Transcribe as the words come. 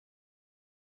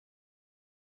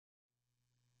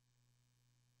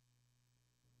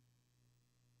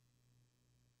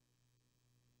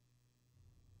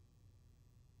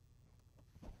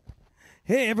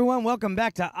Hey everyone, welcome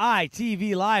back to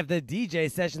ITV Live, the DJ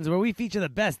sessions where we feature the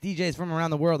best DJs from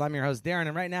around the world. I'm your host, Darren,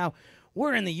 and right now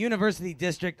we're in the University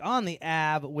District on the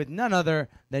Ave with none other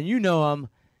than you know him.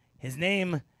 His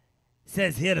name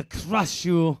says here to crush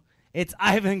you. It's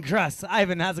Ivan Kruss.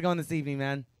 Ivan, how's it going this evening,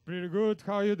 man? Pretty good.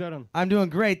 How are you, Darren? I'm doing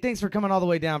great. Thanks for coming all the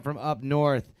way down from up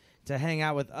north to hang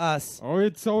out with us. Oh,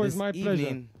 it's always my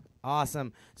pleasure.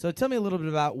 Awesome. So tell me a little bit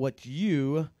about what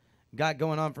you got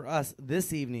going on for us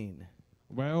this evening.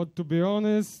 Well, to be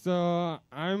honest,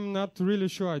 I'm not really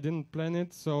sure. I didn't plan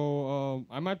it, so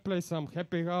I might play some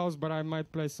Happy House, but I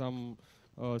might play some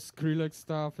Skrillex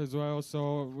stuff as well,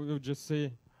 so we'll just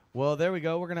see. Well, there we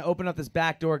go. We're going to open up this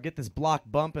back door, get this block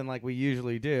bumping like we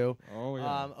usually do. Oh,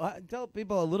 yeah. Tell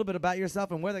people a little bit about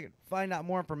yourself and where they can find out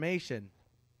more information.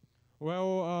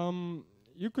 Well,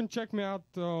 you can check me out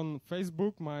on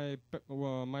Facebook. My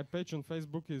page on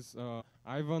Facebook is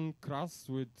Ivan Kruss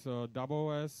with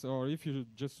double S, or if you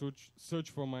just search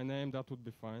for my name, that would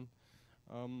be fine.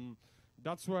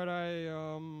 That's where I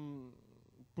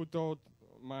put out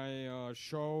my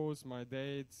shows, my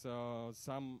dates,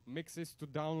 some mixes to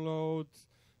download,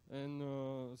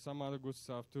 and some other good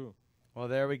stuff too. Well,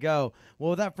 there we go.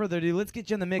 Well, without further ado, let's get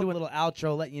you in the mix with a little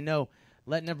outro, letting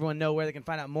everyone know where they can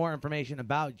find out more information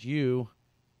about you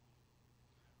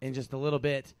in just a little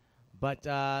bit. But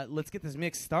let's get this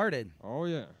mix started. Oh,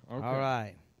 yeah. Okay. All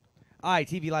right.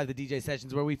 ITV Live, the DJ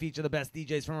sessions where we feature the best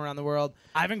DJs from around the world.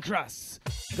 Ivan Kruss.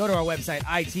 Go to our website,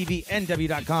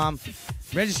 itvnw.com.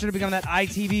 Register to become that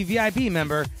ITV VIP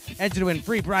member. Enter to win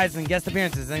free prizes and guest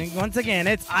appearances. And once again,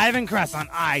 it's Ivan Kruss on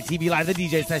ITV Live, the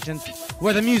DJ sessions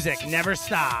where the music never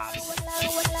stops.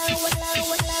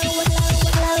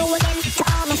 Hello again to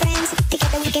all my friends.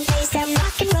 Together we can play some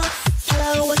rock and roll.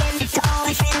 Hello again to all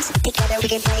my friends. Together we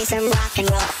can play some rock and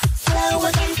roll. Hello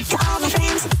again to all my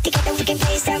friends. Together we can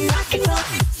play some rock and roll.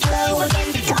 Hello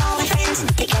again to all my friends.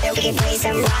 Together we can play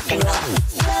some rock and roll.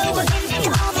 Hello again to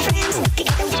all my friends.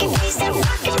 Together we can play some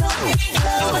rock and roll.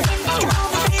 Hello again to all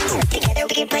my friends. Together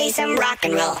we can play some rock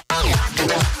and roll. Rock and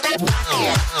roll.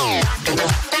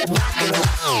 Rock and roll. Rock and roll.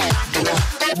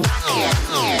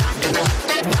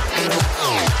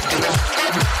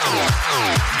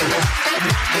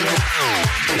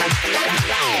 Rock and roll.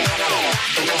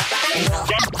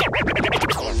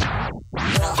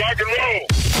 Rock and roll. Rock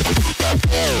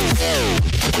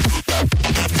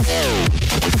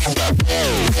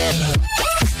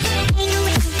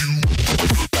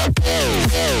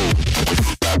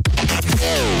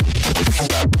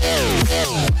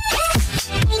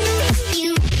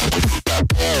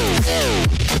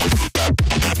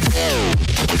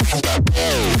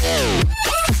roll.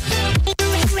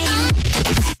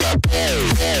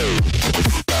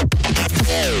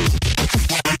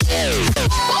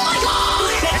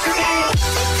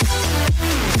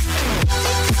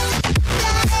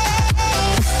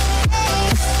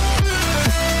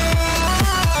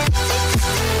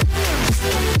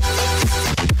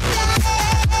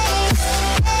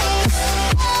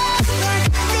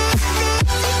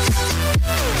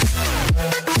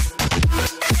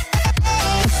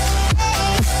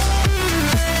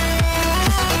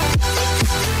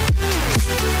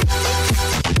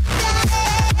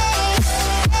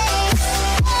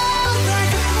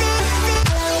 Rock and roll.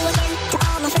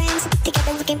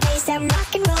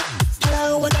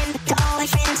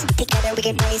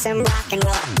 Some rock and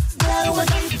roll. Hello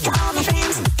again to all my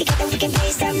friends. Together we can play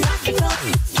some rock and roll.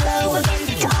 Hello again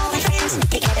to all my friends.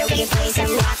 Together we can play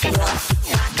some rock and roll.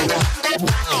 Rock and roll. Rock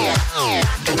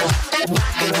and roll.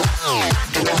 Rock and roll.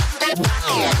 Rock and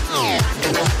roll. Rock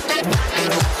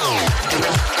and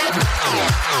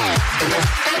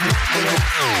roll. Rock and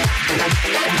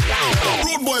roll.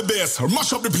 Road boy bass,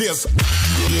 mash up the place.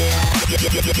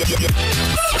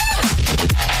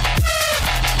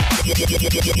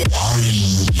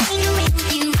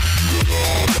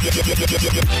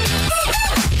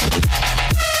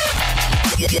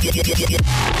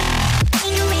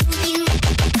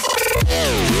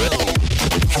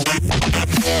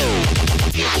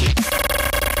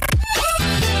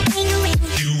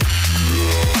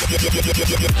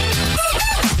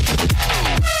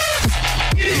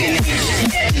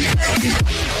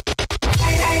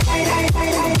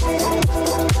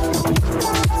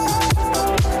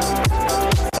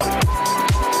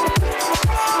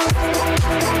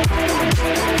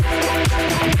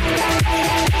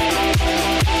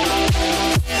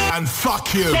 And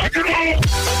fuck you.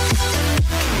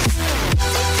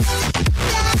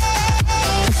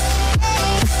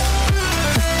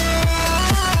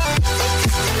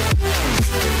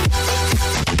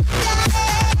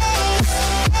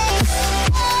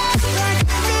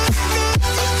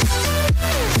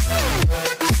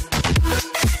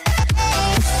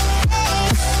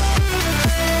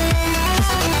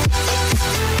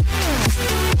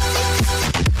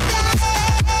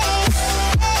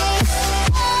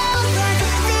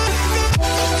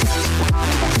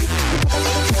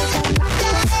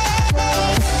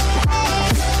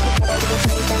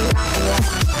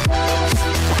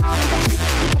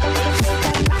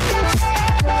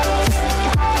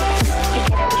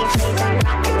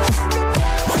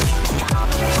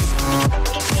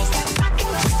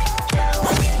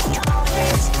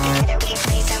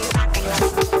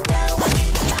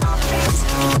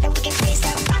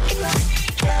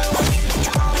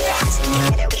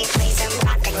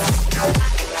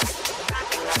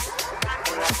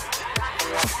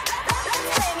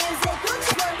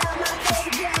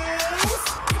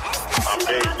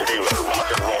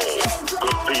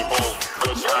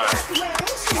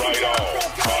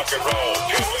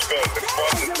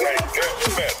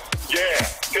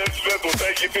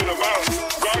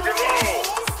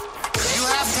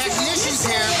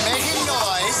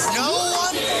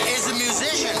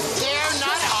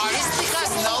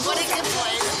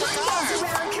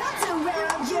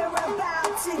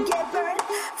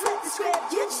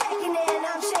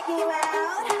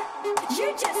 out.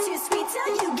 You're just too sweet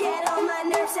till you get on my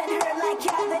nerves and hurt like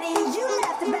cavity. You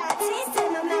left a bad taste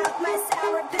in my mouth, my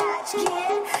sour patch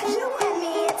kid. You and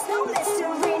me, it's no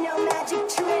mystery, no magic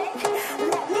trick.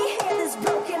 Let me hear this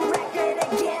broken record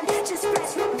again. Just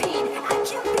press repeat. I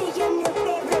can be your new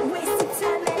favorite, waste of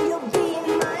time and you'll be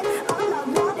mine. All I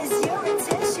want is your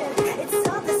attention. It's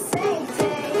all the same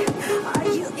thing. Are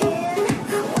you in?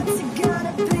 What's it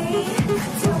gonna be?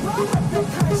 Don't roll with the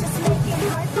punch, just make it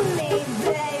hard for me,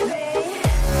 baby.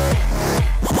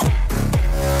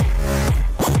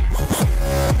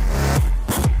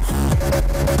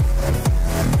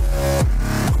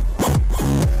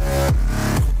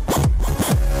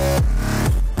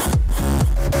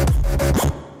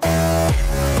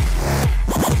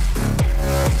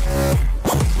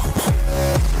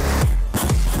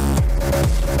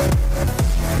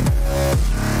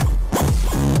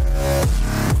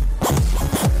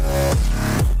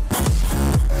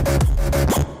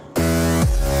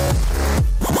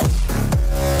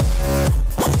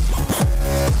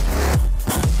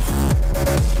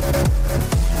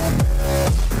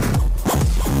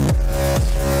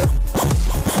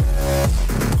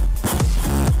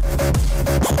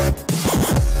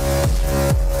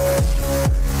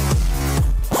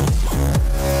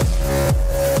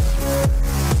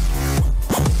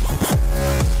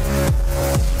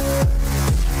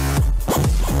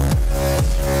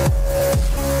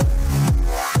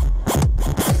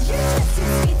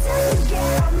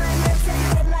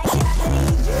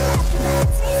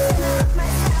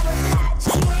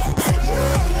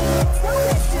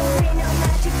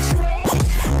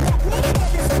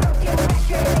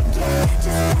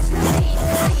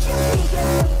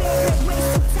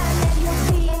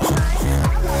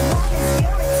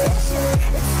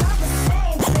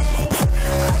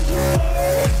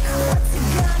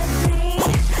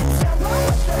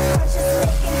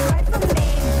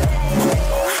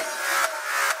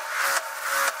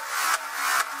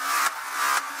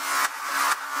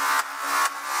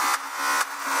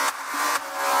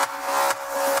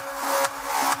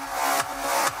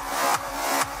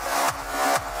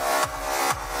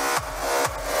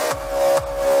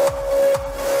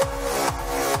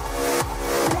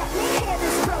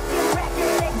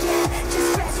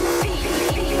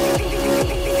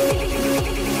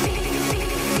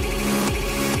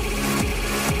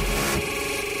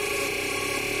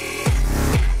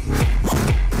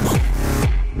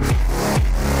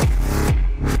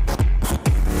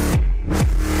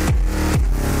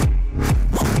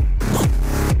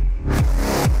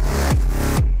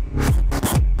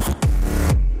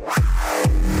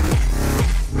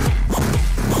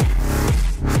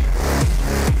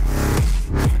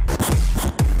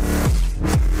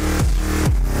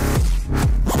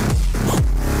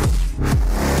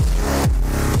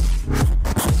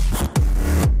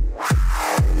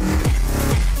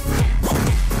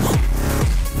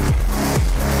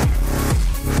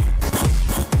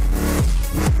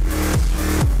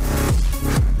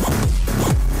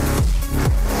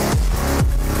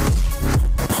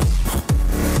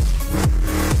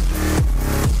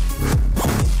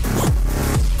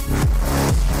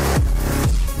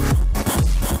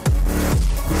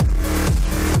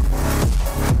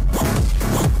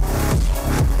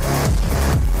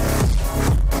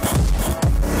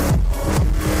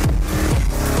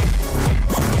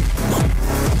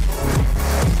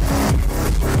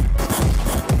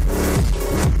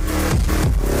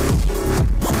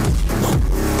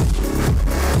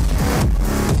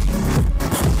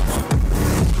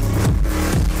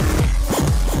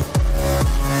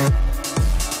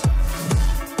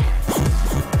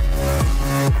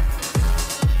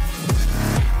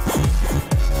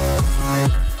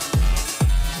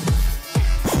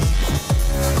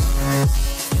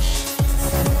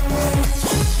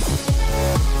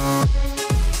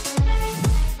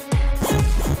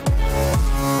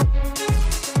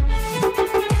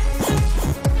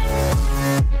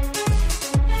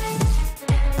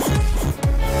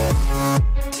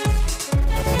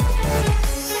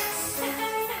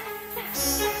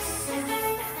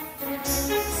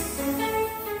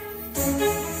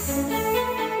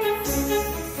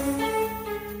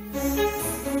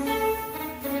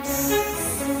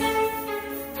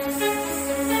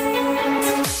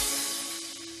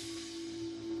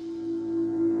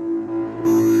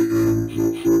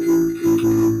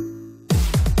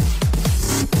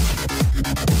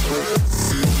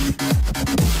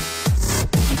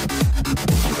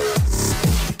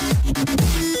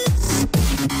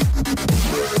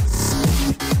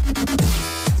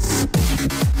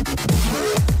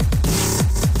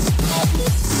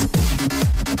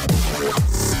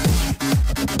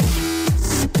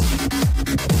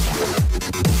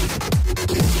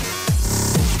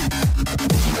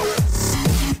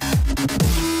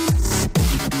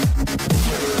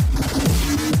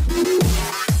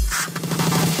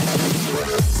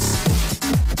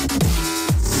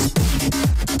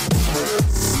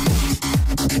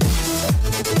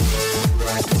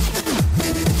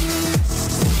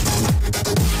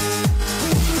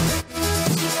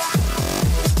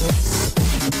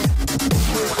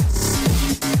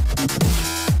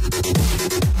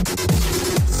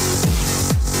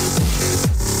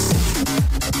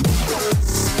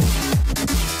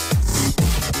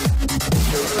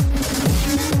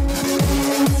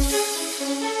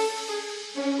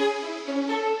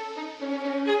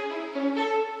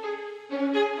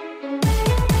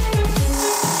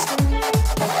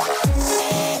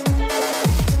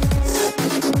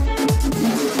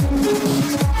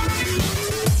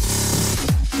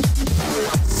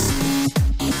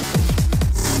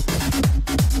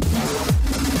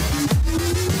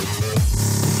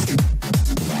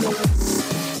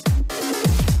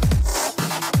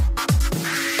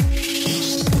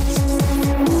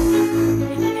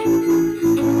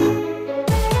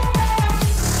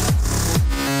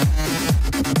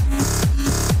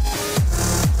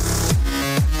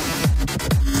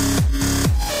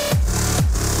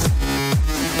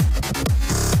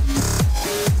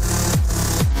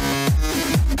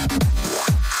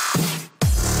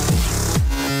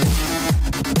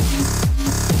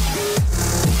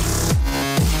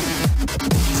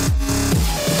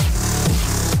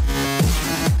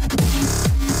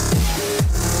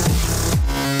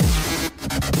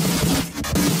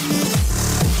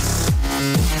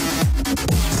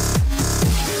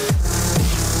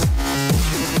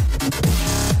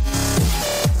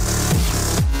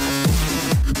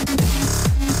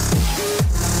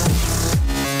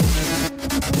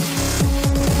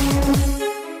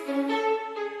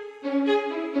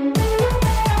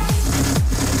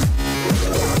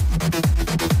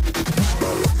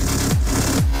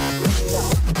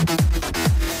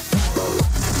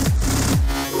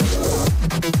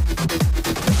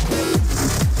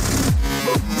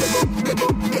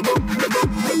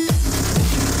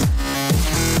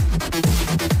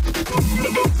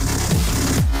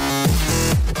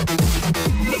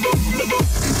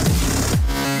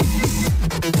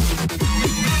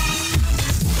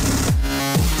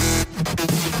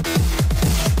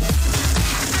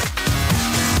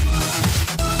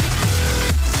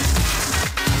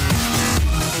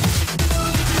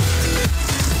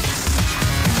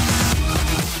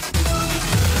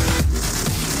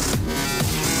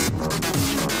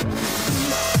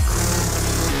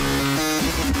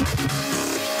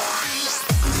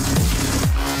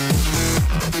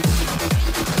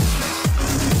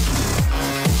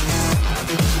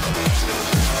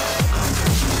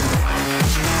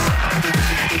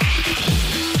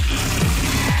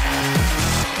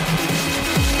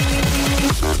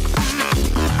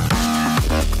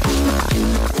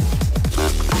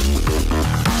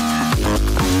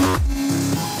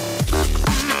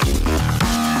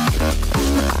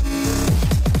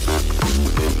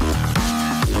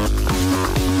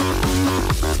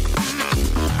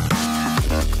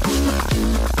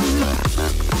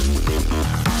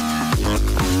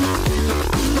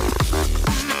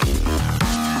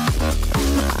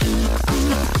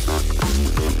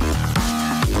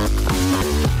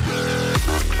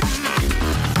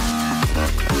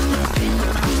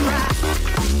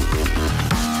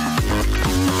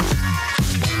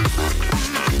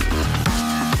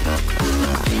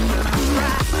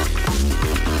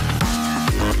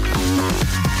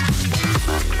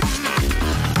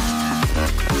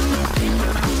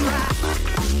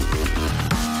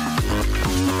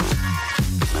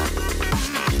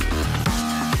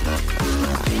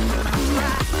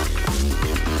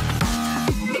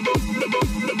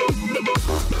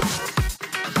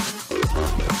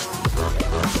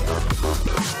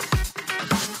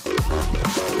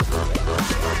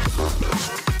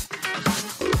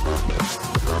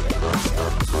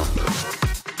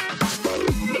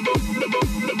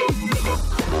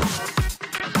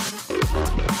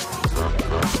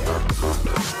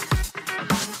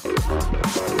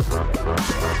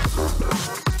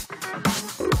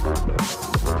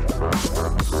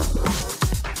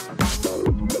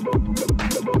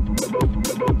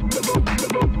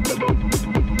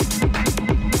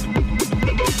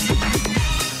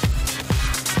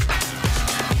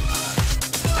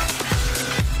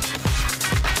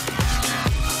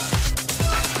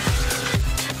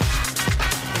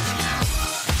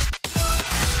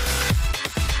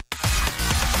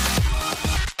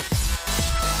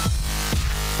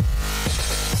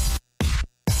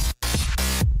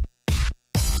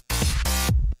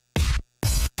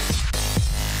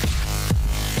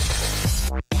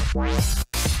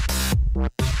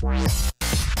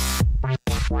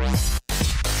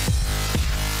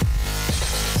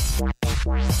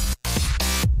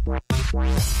 The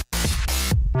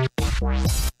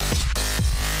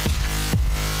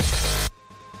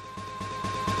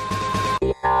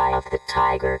eye of the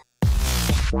tiger.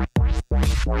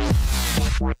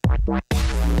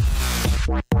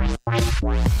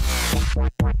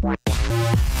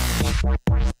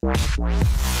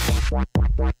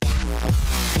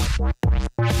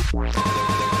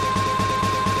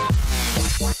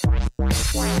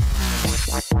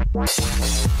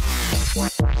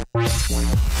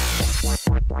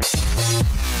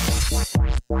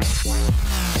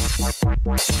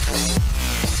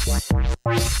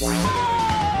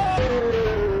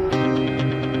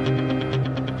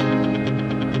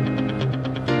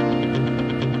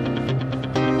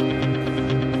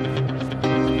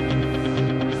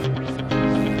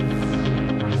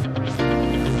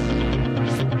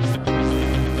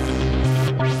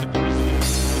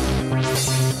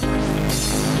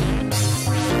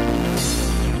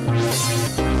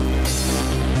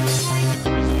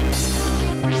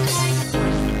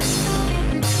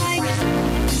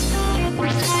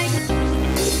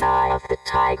 The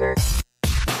tiger.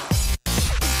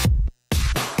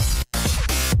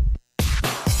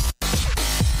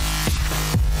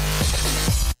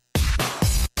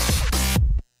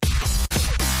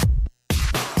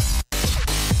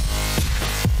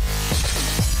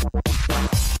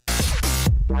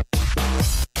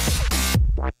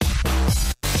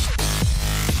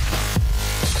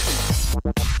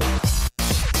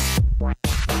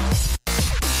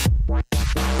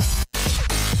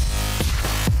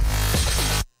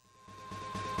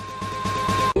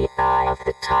 The eye of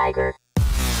the tiger.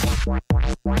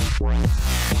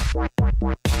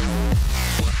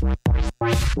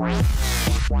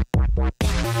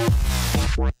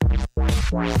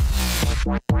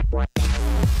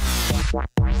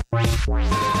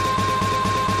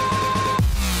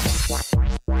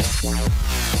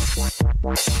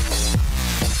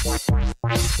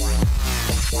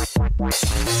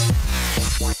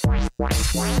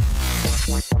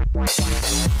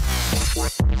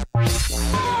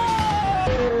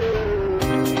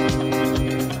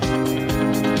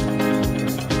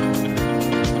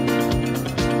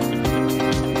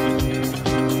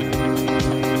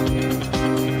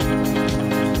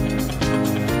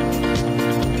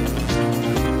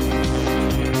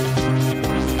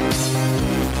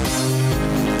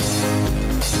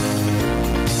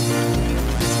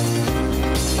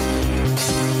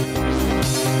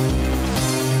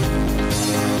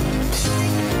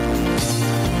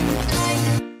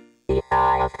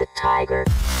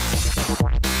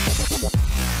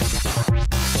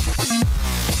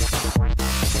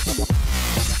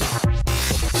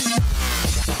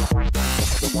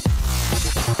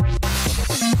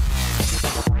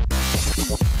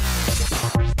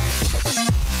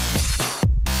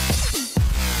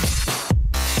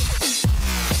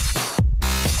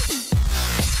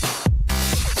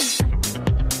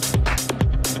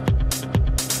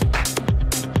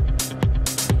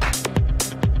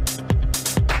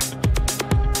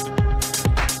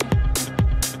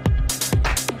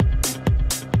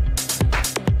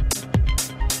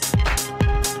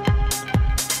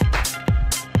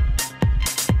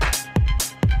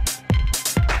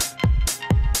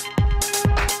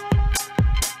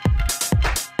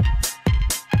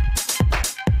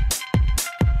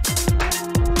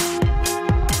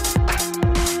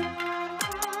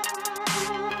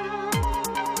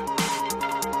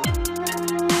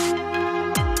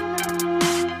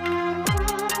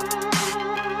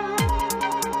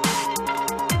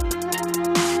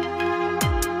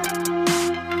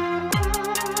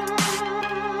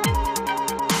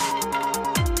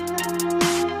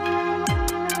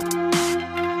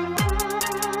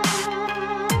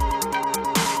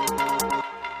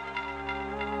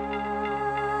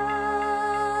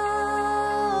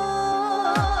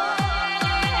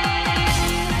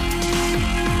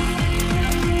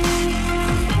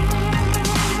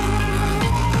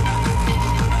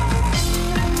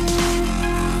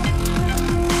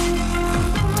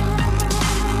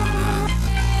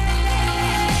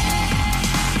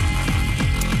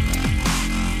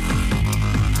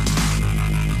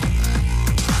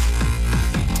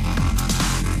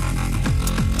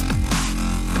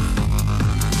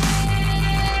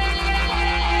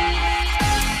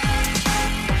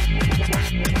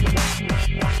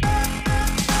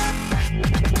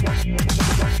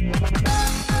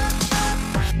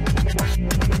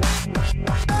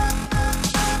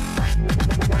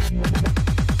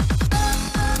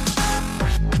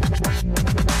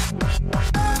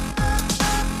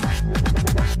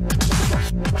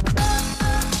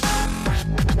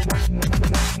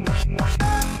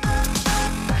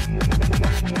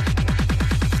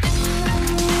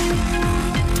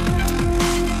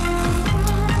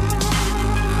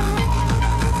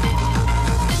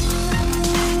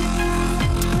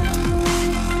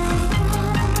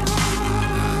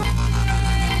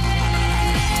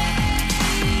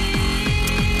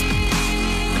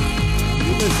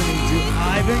 listening to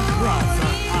Ivan Kruss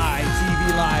on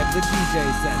ITV Live, the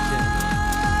DJ session.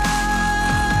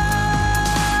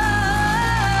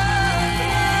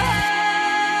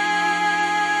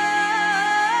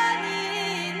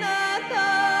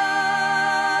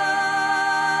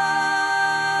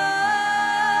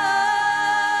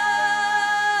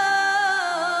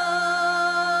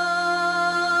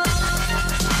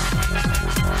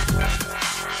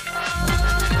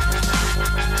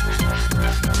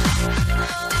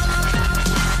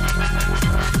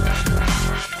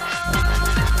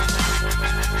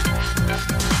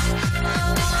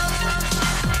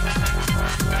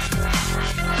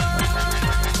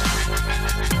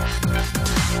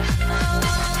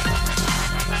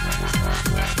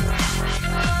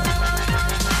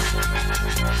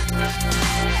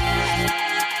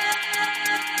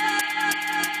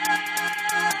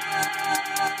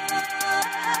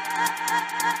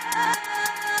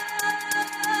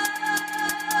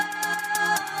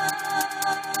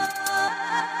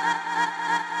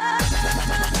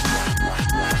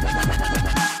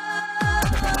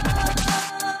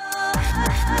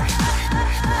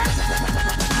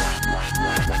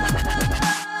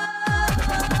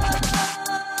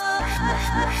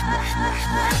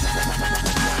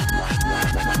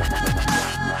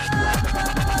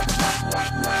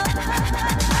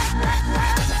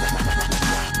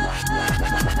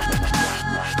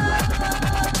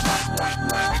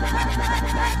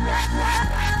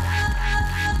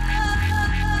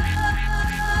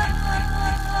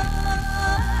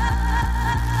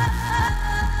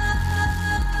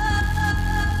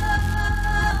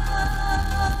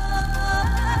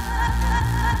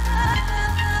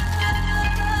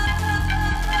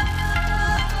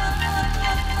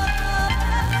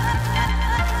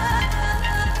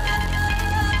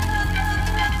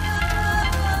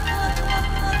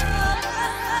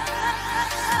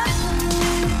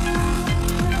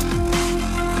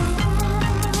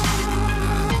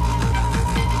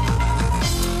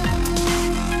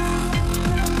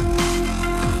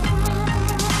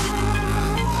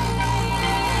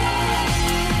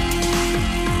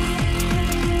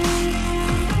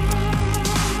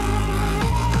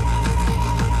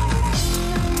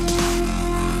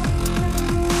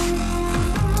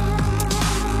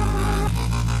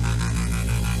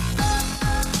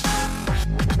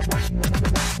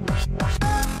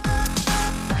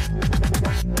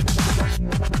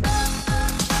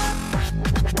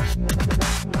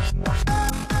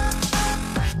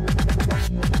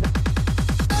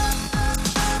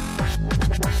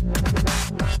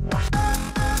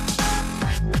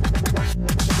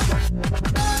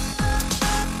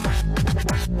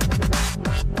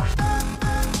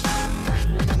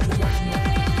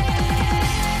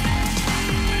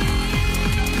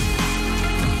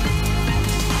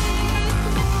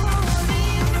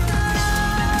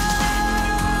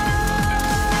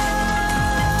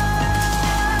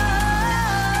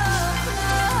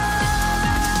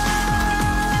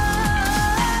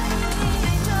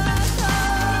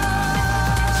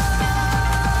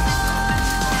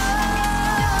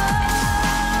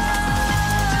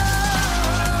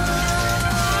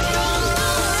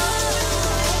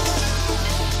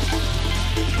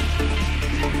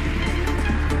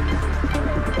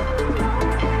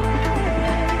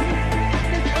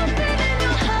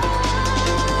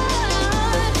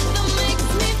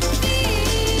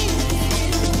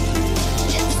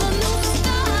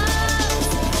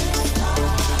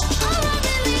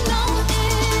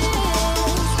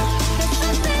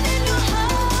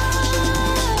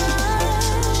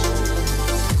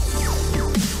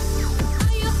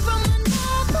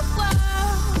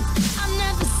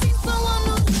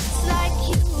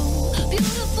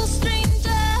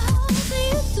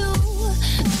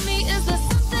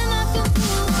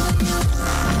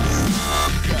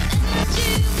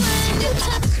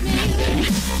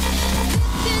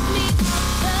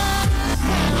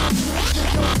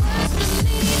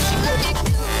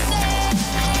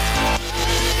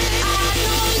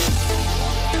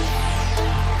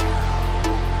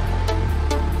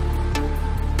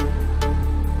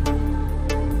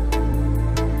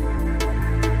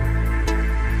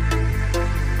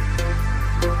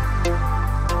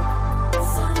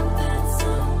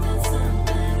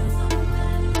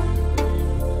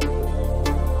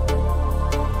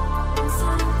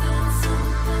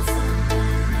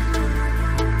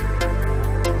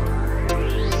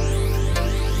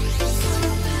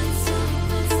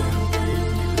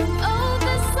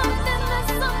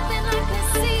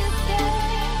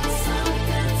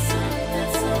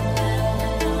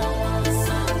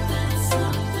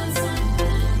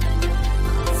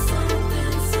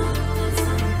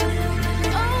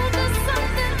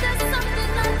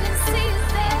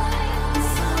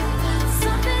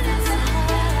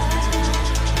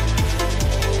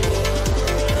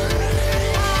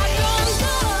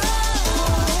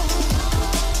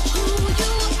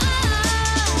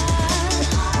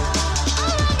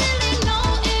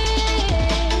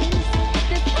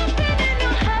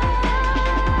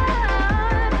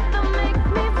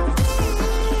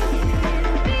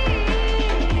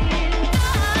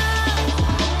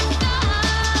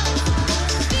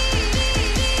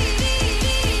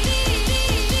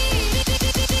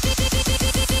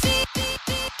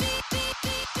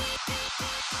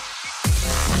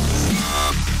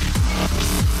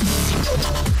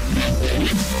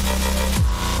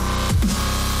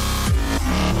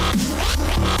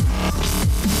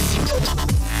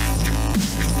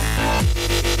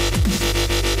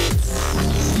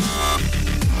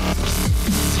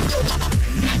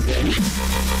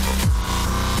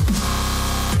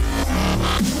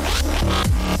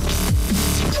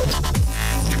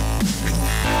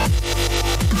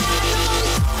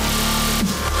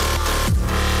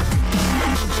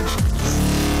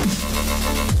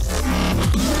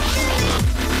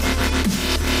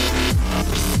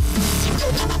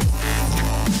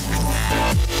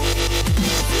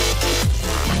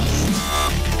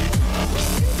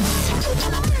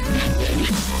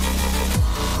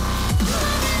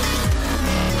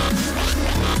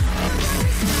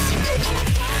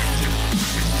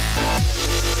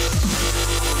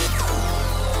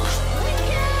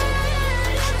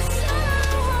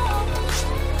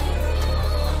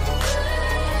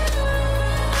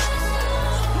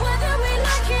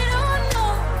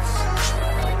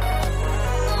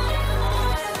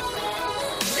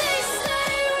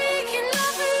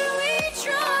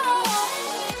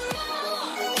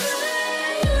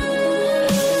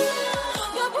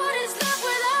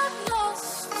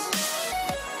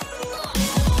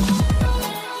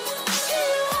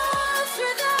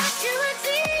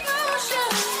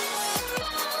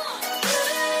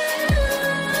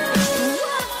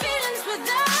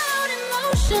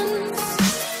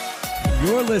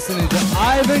 You're listening to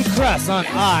Ivan Kruss on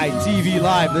ITV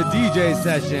Live, the DJ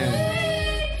session.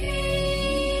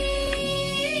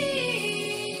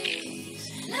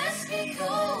 Let's get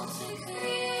cold and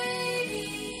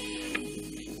crazy.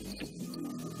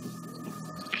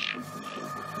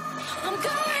 I'm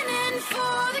going in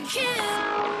for the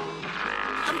kill.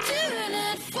 I'm doing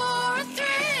it for a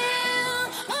thrill.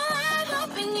 Oh, I'm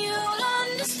hoping you'll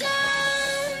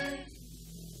understand.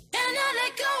 And I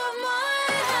let go of my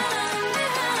hand.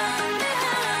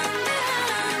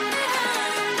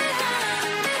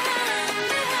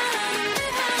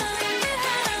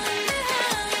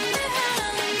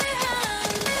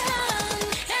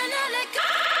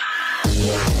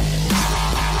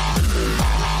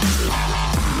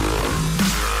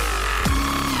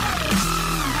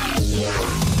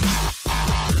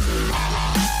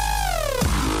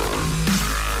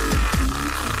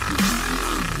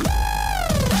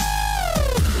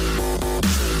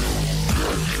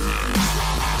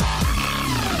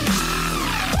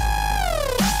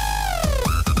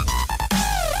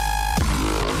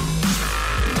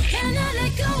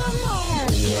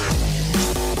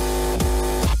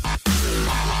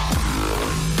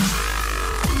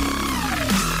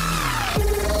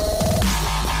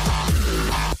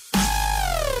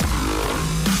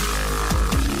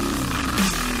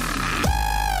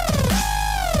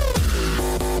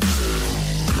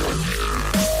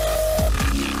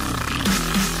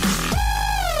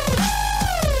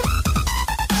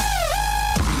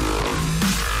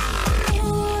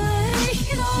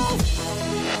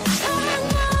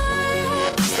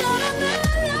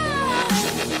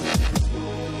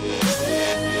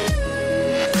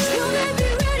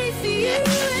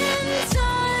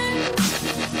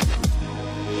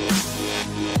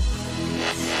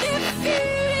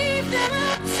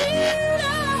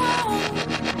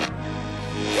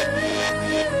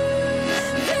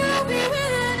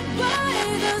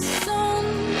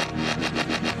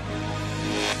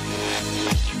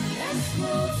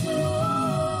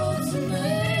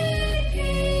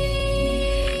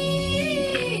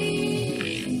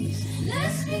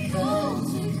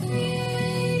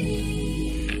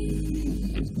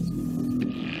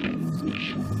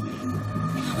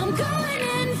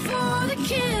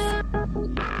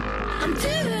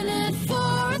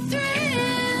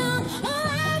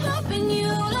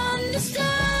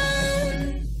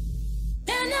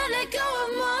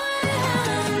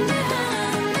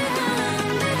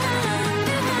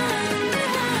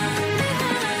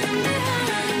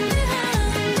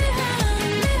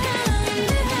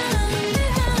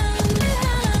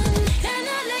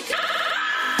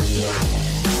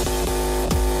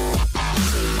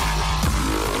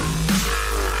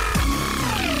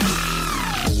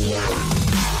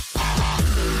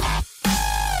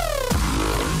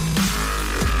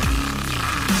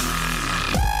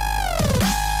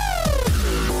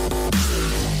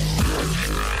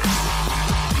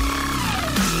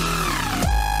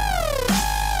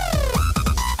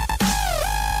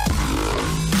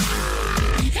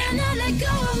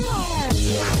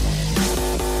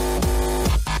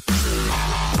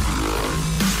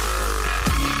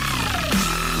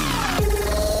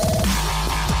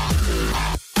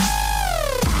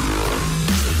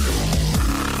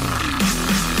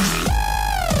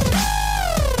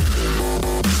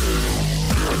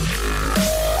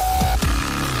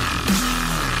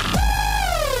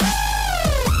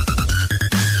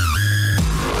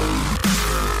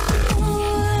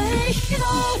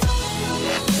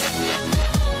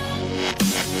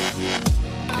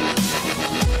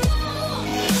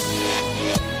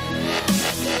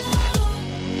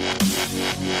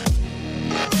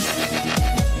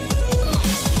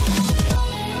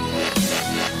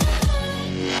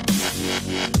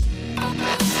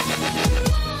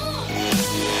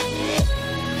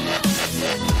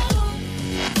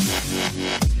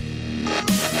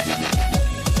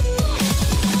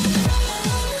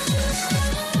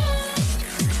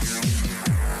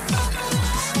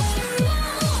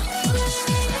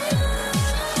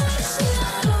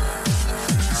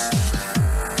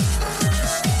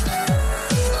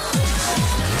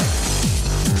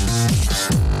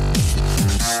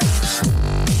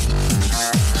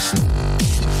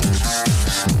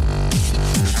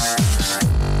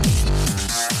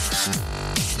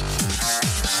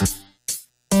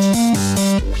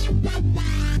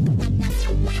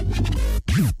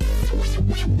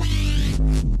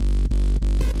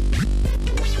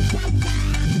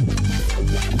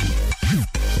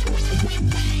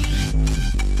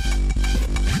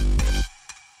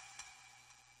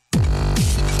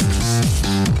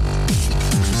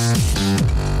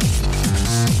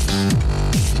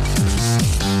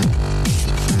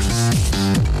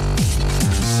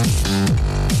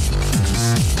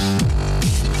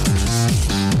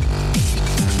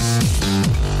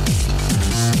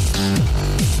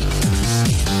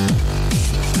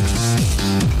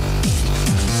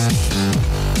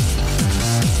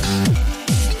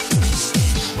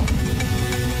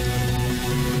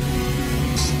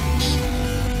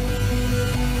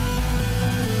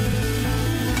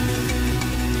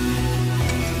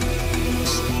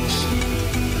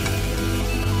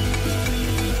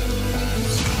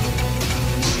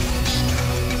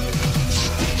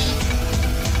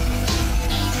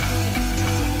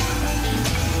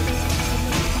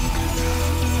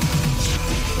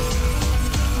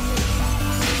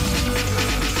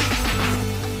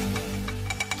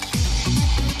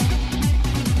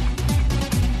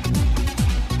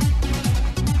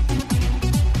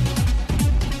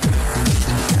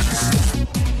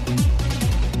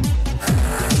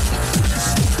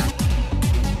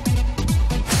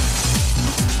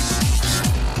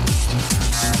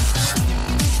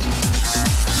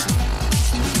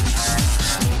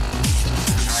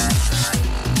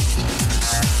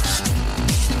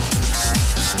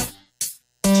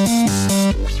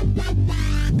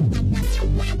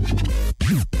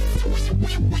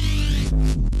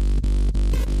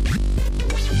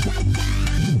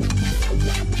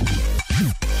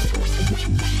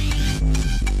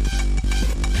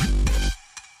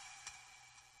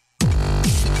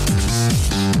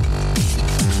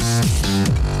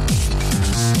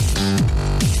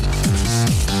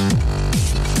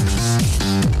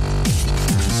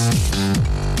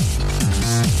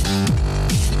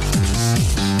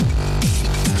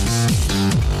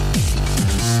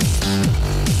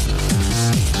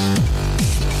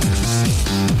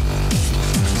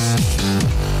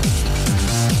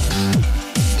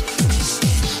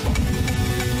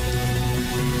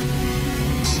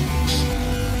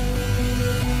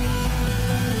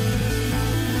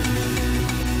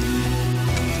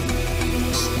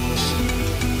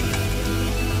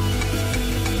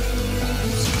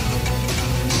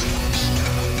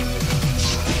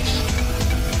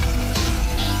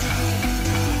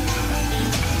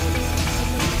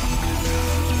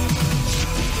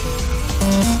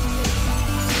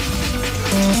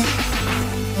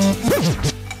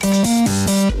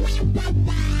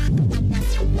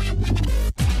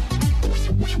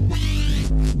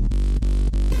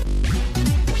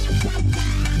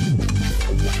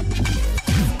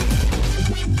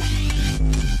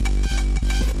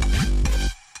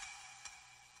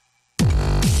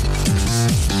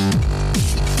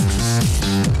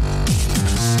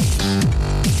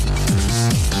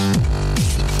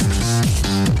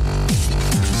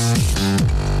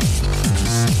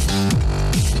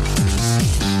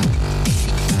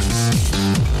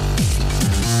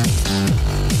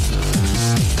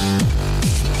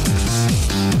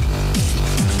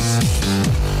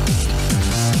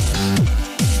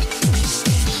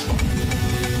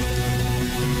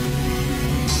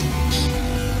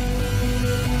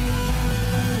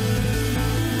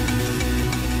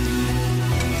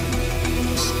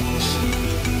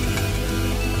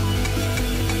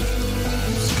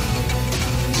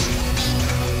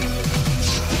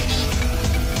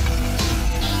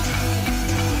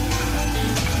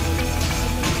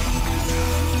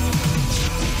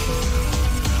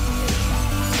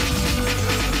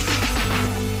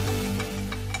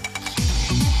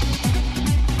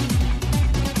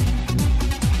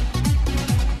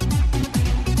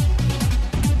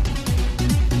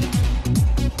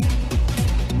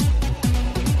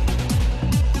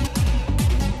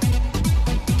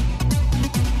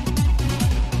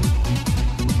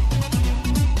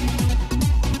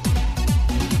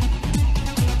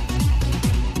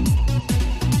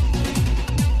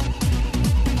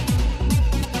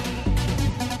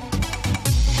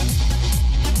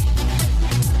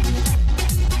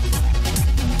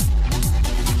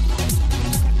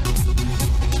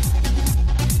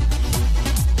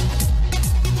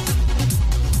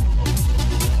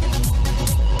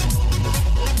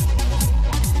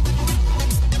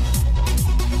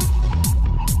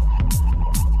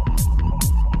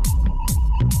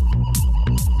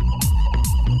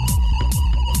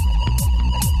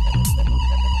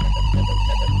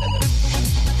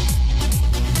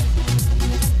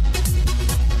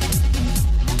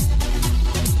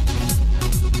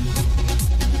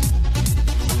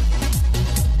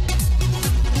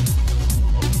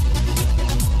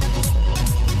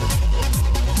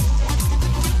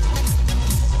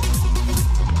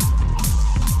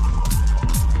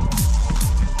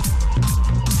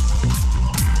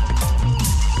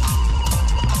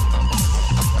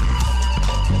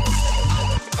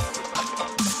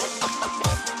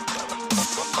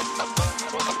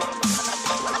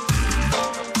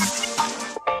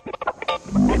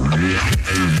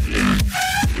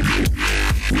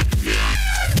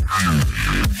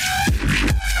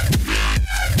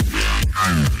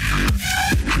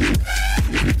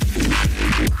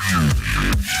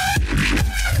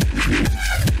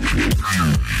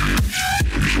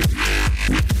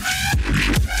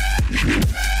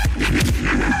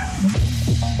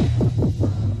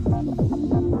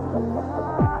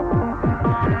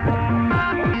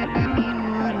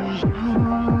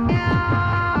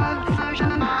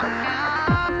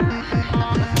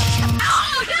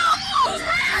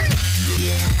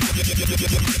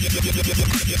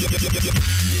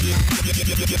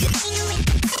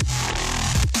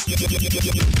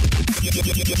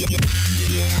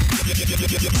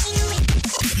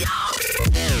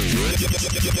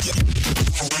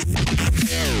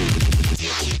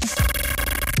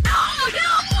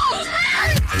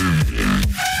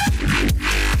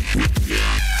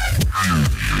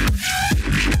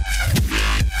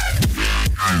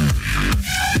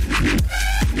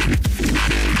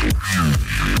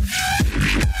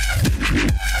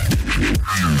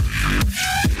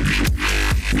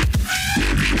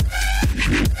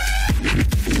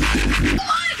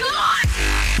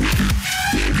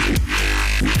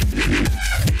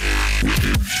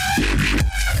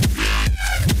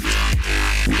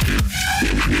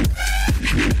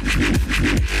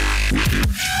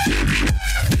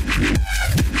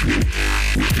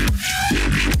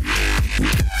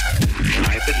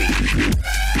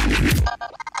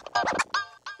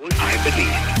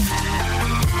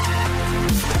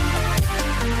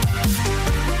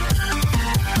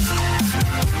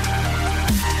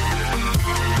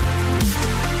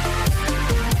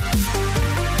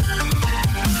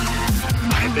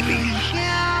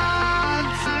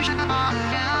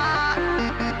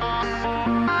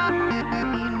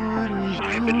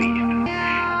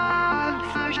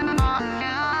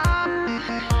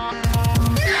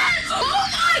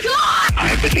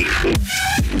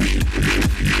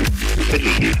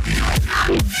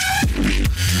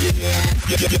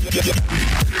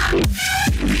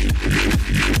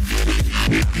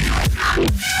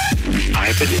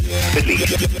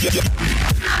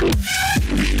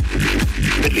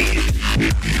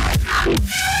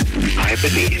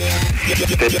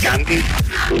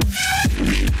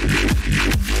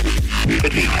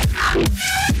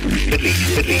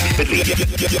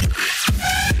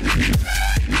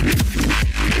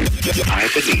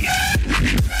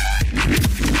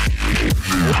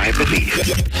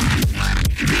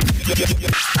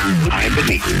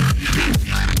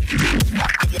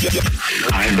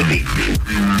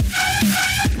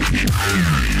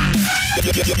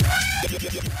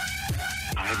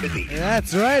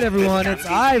 That's right, everyone. It's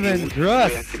Ivan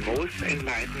Kruss. The most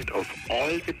enlightened of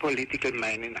all the political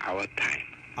men in our time.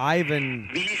 Ivan.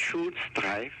 We should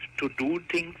strive to do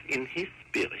things in his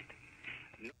spirit.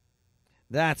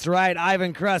 That's right,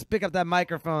 Ivan Kruss. Pick up that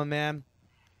microphone, man.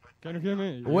 Can you hear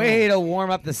me? Way to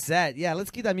warm up the set. Yeah,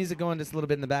 let's keep that music going just a little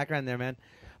bit in the background there, man.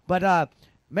 But,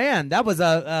 man, that was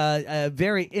a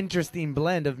very interesting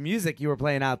blend of music you were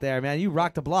playing out there, man. You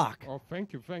rocked the block. Oh,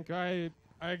 thank you.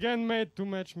 I again made too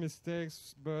much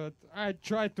mistakes, but I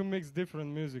try to mix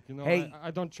different music, you know. Hey, I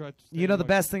don't try to stay you know the much.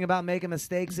 best thing about making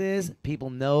mistakes is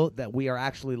people know that we are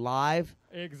actually live.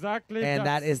 Exactly. And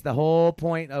that is the whole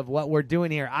point of what we're doing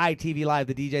here. ITV Live,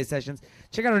 the DJ sessions.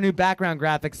 Check out our new background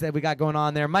graphics that we got going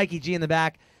on there. Mikey G in the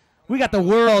back. We got the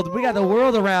world. We got the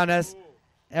world around us.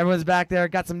 Everyone's back there.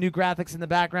 Got some new graphics in the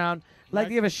background. I'd like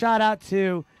to give a shout out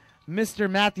to Mr.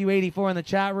 Matthew84 in the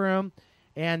chat room.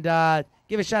 And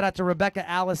give a shout out to Rebecca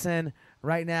Allison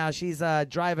right now. She's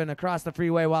driving across the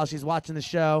freeway while she's watching the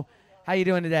show. How you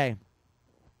doing today?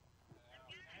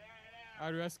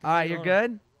 All right, you're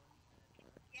good?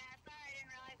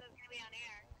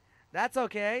 That's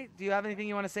okay. Do you have anything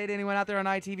you want to say to anyone out there on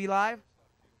ITV Live?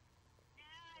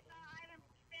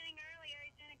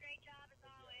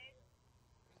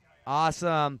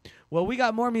 Awesome. Well, we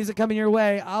got more music coming your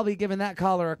way. I'll be giving that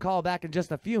caller a call back in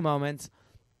just a few moments.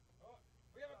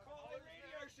 We have a call-in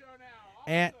radio show now.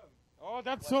 And oh,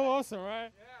 that's so awesome, right?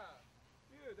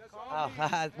 Yeah. Dude, that's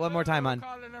all. One more time, hon.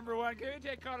 Caller number one. Can you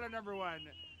take caller number one?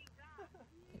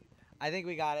 I think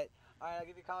we got it. All right, I'll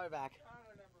give you a caller back.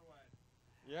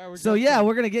 Yeah.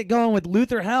 We're going to get going with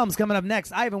Luther Helms coming up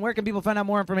next. Ivan, where can people find out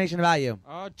more information about you?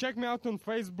 Check me out on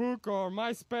Facebook or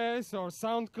MySpace or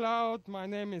SoundCloud. My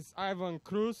name is Ivan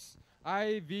Kruss.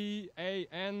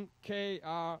 IVANKRUSS.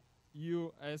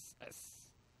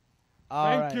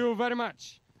 Thank you very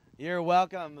much. You're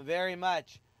welcome very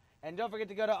much. And don't forget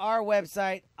to go to our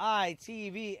website, itvnw.com.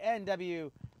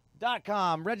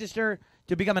 Register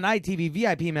to become an ITV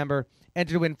VIP member.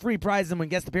 Enter to win free prizes and win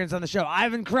guest appearance on the show.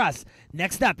 Ivan Kruss.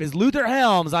 Next up is Luther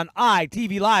Helms on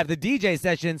ITV Live, the DJ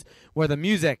sessions where the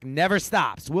music never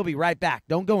stops. We'll be right back.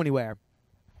 Don't go anywhere.